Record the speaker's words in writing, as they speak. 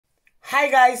Hi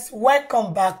guys,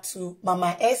 welcome back to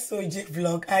Mama SOJ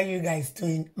vlog. How are you guys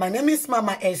doing? My name is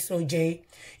Mama SOJ.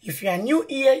 If you are new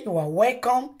here, you are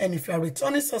welcome, and if you are a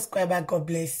returning subscriber, God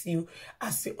bless you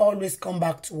as you always come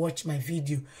back to watch my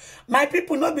video. My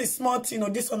people, not be smart,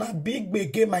 this on a big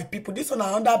game, my people. This on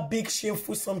another big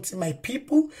shameful something, my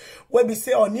people. Where we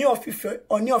say Ooni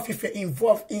of Ife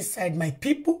involved inside, my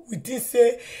people. We did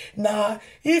say now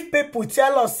if people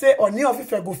tell us say Ooni of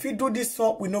Ife go fit do this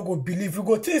one, we no go believe. We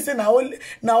go think say now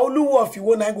Oluwa of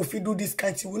Iwo na go fit do this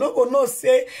kind thing. We no go know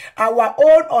say our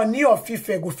own Ooni of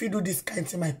Ife go fit do this kind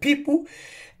thing, my people.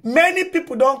 Many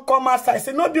people don't come outside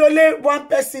say no be only one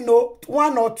person, no,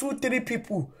 one or two, three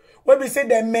people. Where we say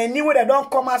the many where they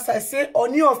don't come outside say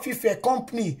Ooni of Ife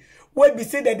company. Where we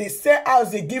say that they sell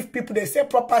house, they give people, they sell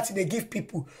property, they give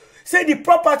people. Say the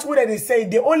property where they say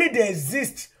they only they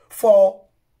exist for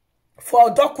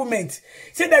documents.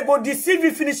 Say they go deceive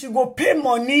you finish, you go pay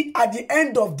money at the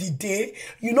end of the day.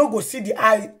 You know, go see the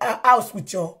house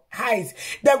with your eyes.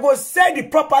 They go sell the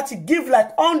property, give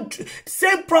like 100,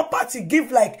 same property,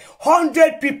 give like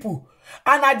 100 people.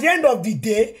 And at the end of the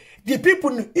day, the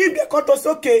people, if they come to say,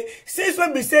 okay, since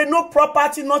when we say no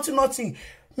property, nothing,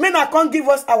 men I can't give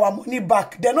us our money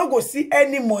back. They not go see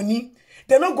any money.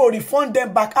 They not go refund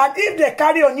them back. And if they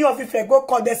carry Ooni of Ife go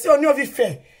court, they say Ooni of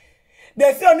Ife.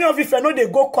 They say Ooni of Ife no they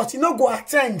go court, you no go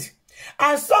attend.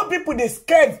 And some people they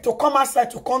scared to come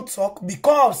outside to come talk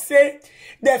because say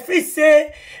they feel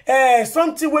say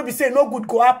something will be say no good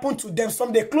go happen to them.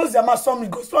 Some they close their mouth, some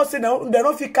go so say they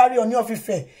don't feel carry Ooni of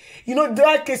Ife. You know,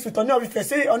 that case with Ooni of Ife,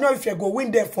 say Ooni of Ife go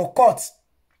win them for court.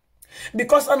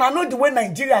 Because and I know the way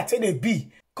Nigeria tell they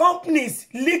be. Companies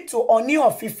leaked to Ooni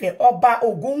of Ife, Oba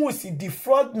Ogunwusi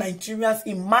defraud Nigerians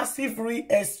in massive real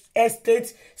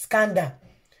estate scandal.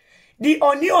 The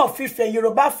Ooni of Ife,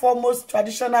 Yoruba foremost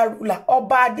traditional ruler,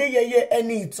 Oba Adeyeye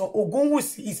Enitan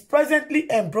Ogunwusi, is presently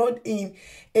embroiled in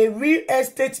a real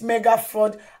estate mega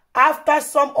fraud after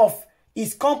some of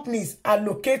his companies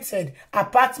allocated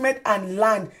apartment and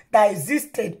land that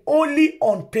existed only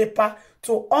on paper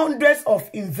to hundreds of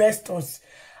investors.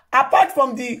 Apart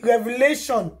from the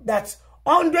revelation that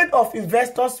hundreds of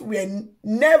investors were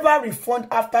never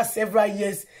refunded after several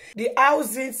years, the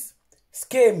houses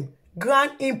scheme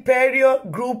Grand Imperial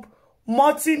Group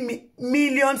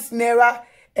multi-millions naira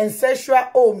ancestral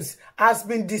homes has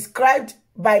been described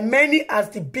by many as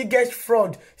the biggest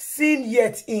fraud seen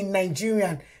yet in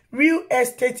Nigerian real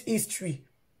estate history.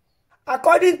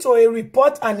 According to a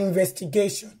report and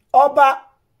investigation, Oba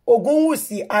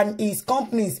Ogunwusi and his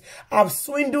companies have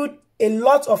swindled a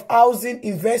lot of housing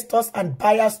investors and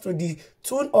buyers to the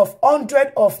tune of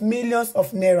hundreds of millions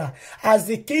of naira, as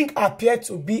the king appeared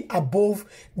to be above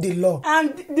the law.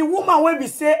 And the woman will be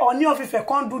say Ooni of Ife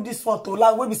can't do this one to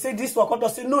land, will be say this one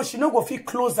can't say no, she no go fit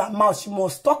close her mouth, she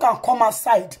must talk and come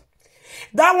outside.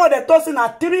 That one they tossing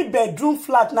a 3-bedroom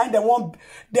flat, now they want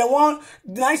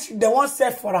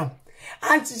sell for them.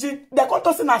 And they got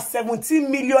us in a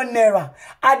 17 million naira.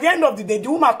 At the end of the day,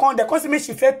 the woman come, they come say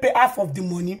she fair pay half of the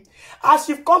money. As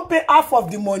she come pay half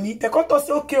of the money, they got us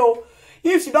say, okay, oh,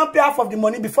 if she don't pay half of the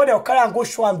money before they'll carry and go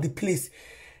show am the place.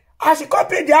 As she come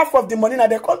pay the half of the money, now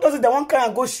they got us say they won't carry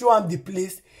and go show am the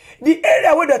place. The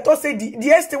area where they thought say the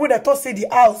estate where they thought say the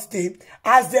house stay,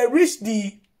 as they reach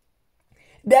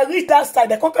that side,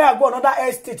 they come and go another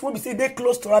estate where we say they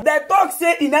close to her. They talk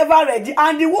say he never ready,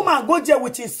 and the woman go there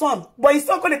with his son. But his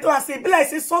son going to tell and say, be like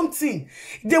say something.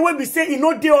 They will be say he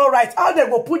no dey all right. How they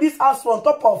go put this house on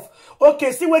top of?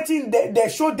 Okay, see what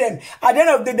they show them. At the end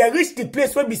of the day, they reach the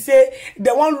place where we say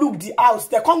they won't look the house.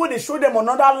 They can't go. They show them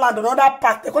another land, another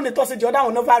park. They can't they talk say the other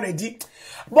one never ready.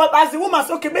 But as the woman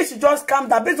say, okay, maybe she just calm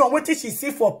down based on what she see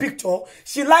for picture.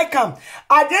 She like him.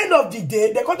 At the end of the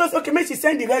day, they can't say, okay, maybe she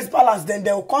send the rest balance. Then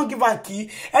they will come give her key.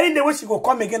 Any day when she go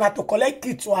come again, have to collect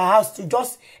key to her house to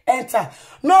just enter.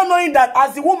 Not knowing that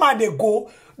as the woman they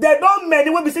go, they don't many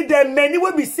will be say there many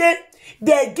will be say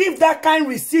they give that kind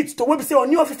receipt to. Will be say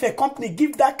Ooni of Ife company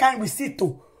give that kind receipt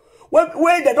to.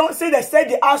 Where they don't say they sell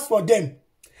the house for them.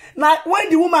 Now when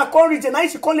the woman come reach, now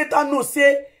she come later know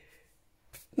say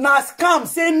na scam,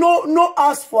 say no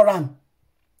house for am.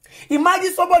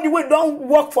 Imagine somebody who don't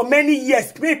work for many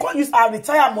years, may can't use our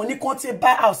retire money, can't say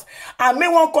buy house, and may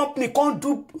one company can't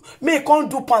do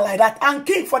pan like that, and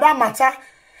king for that matter.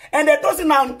 And they told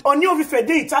now Ooni of Ife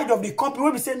dey in charge of the company,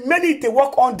 will be say many they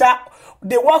work under,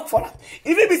 they work for them.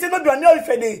 If it be say not be Ooni of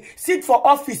Ife they sit for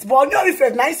office, but Ooni of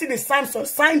Ife now see they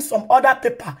sign some other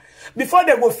paper before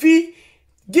they go fee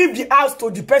give the house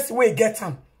to the person where get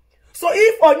them. So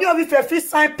if Ooni of Ife fee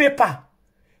sign paper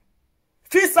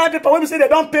when we say they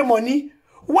don't pay money,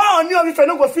 why Ooni of Ife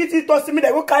no go fit it to see me they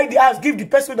go carry the house, give the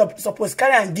person that supposed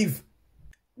carry and give?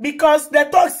 Because the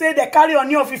talk say they carry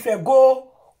Ooni of Ife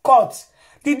go court.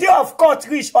 The day of court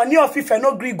reach, Ooni of Ife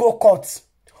no gree go court.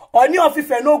 Ooni of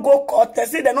Ife no go court. They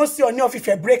say they no see Ooni of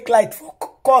Ife break light for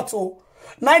court. Oh.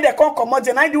 Now they come out.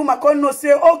 Now the woman come no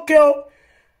say, okay. Oh.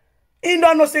 He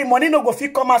don't know say money no go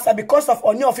fit come outside because of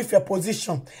Ooni of Ife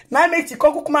position. Now make the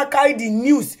come carry the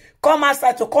news, come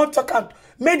outside to come talk and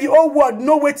make the whole world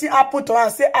know wetin happen to her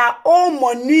and say her own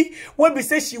money wey be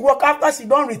say she work after she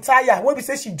don retire, wey be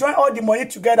say she join all the money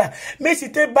together, make she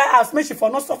take buy house, make she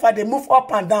for no suffer, they move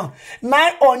up and down.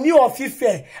 Now Ooni of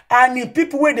Ife and the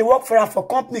people where they work for her for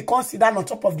company consider on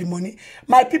top of the money.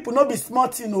 My people no be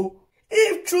smart, you know.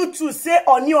 If true to say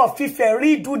Ooni of Ife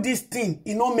redo this thing,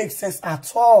 it no make sense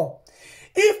at all.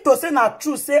 If to say not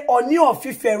true, say Ooni of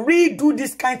Ife redo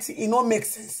this kind of thing, it no make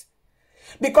sense.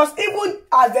 Because even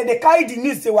as they carry the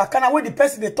news, they were kind of where the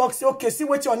person they talk, say, okay, see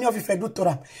what Ooni of Ife do to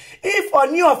them. If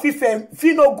Ooni of Ife,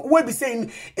 Fino will be saying,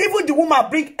 even the woman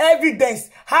bring evidence,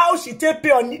 how she take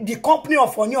pay on the company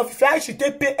of Ooni of Ife, how she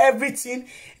take pay everything,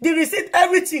 the receipt,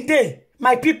 everything there,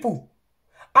 my people.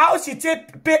 How she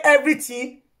take pay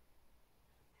everything.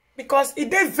 Because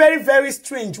it is very, very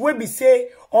strange when we say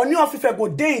Ooni of Ife go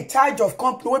dey in charge of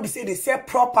company when we say they sell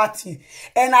property.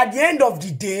 And at the end of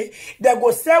the day, they go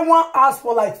sell one house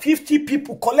for like 50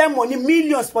 people, collect money,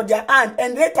 millions for their hand.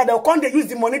 And later they'll come, they use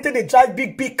the money to they drive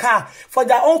big car for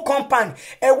their own compound.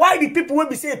 And why the people when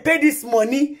we say pay this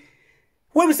money,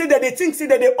 when we say that they think, say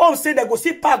that they all say they go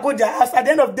see park, go their house. At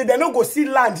the end of the day, they no go see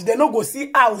land, they no go see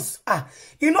house.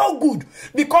 You know good.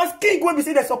 Because king, when we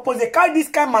say they suppose they carry this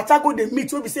kind of matter, go they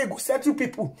meet, when we say go settle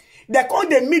people. They come,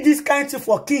 they meet this kind of thing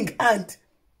for king and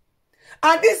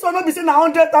this one not be saying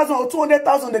 100,000 or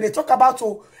 200,000 that they talk about.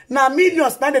 So now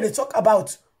millions now that they talk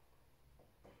about.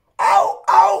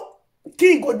 How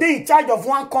king go they in charge of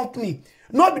one company?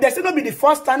 No, they say not be the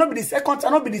first time, not be the second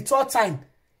time, not be the third time.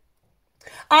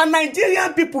 And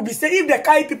Nigerian people be say if they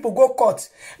carry people go court.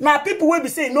 Now people will be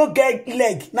saying no get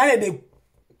leg. Now they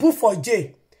put for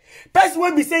jail. Person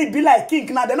will be saying it be like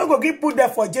king. Now they not go get put there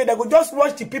for jail. They go just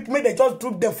watch the people. Make they just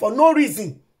group them for no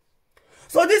reason.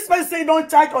 So this person say don't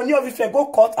charge Ooni of Ife go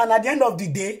court. And at the end of the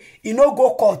day, he no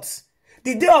go court.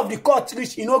 The day of the court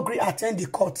reach, he no agree attend the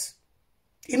court.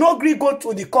 He no agree go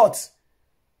to the court.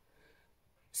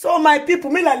 So my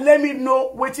people, let me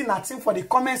know waiting at him for the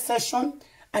comment section.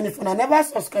 And if you never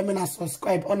subscribe,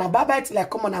 subscribe. On a bye-bye till I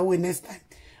come on our way next time.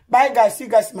 Bye, guys. See you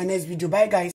guys in my next video. Bye, guys.